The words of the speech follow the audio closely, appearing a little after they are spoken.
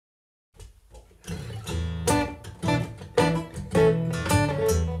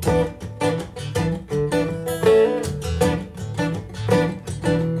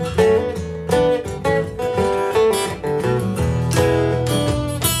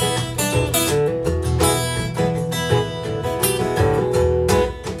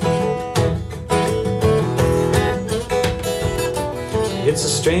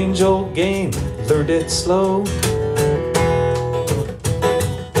strange old game, learned it slow.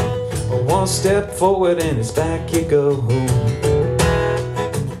 One step forward and it's back you go.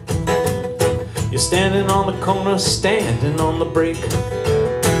 You're standing on the corner, standing on the break,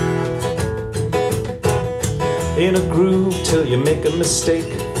 in a groove till you make a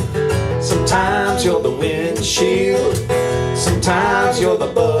mistake. Sometimes you're the windshield, sometimes you're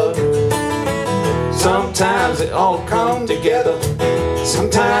the bug, sometimes it all come together.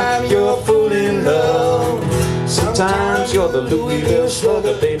 Sometimes you're a fool in love, sometimes you're the Louisville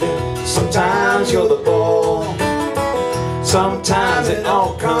Slugger, baby. Sometimes you're the ball, sometimes it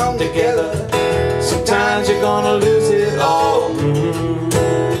all come together. Sometimes you're gonna lose it all.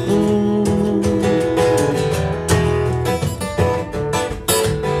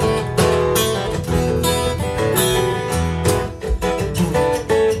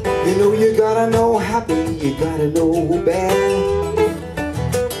 You know you gotta know happy, you gotta know bad,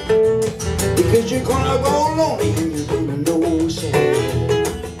 because you're gonna go lonely and you're gonna know sad.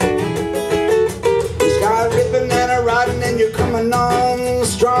 You start ripping and a riding and you're coming on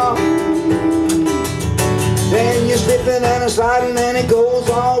strong, then you're slipping and a sliding and it goes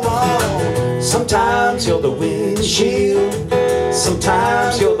all wrong. Sometimes you're the windshield,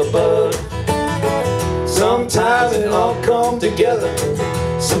 sometimes you're the bug, sometimes it all come together.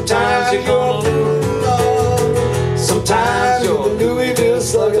 Sometimes you're gonna lose love, sometimes you're the Louisville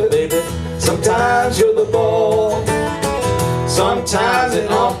Slugger, baby. Sometimes you're the ball, sometimes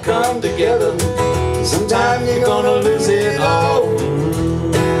it all come together. Sometimes you're gonna lose it all.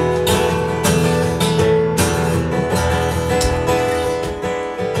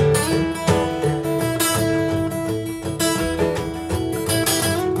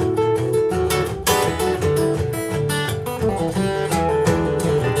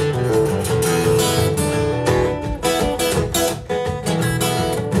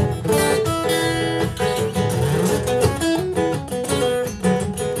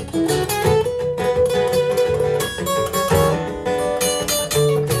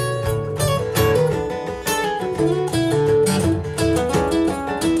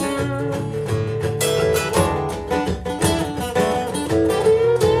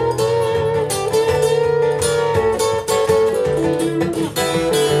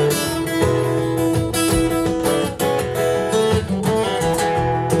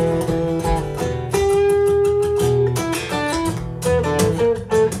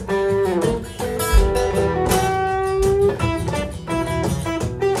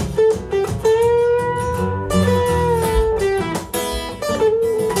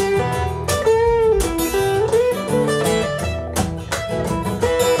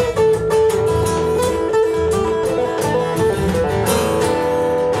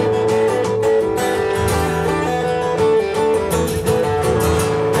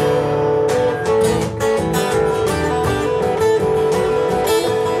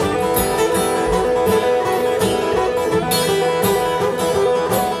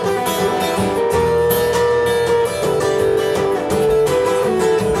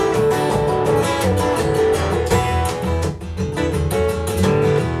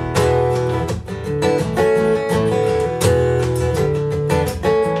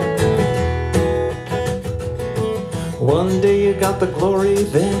 One day you got the glory,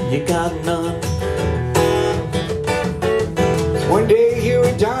 then you got none. One day you're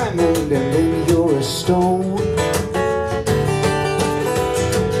a diamond and then you're a stone.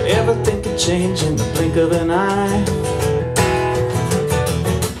 Everything can change in the blink of an eye.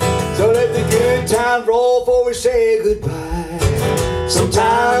 So let the good time roll before we say goodbye.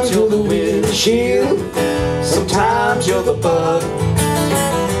 Sometimes you're the windshield, sometimes you're the bug,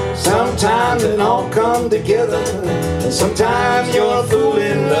 sometimes it all come together. And sometimes you're a fool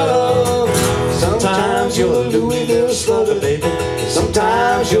in love, sometimes you're a Louisville Slugger, baby.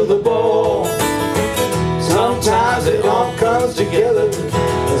 Sometimes you're the ball,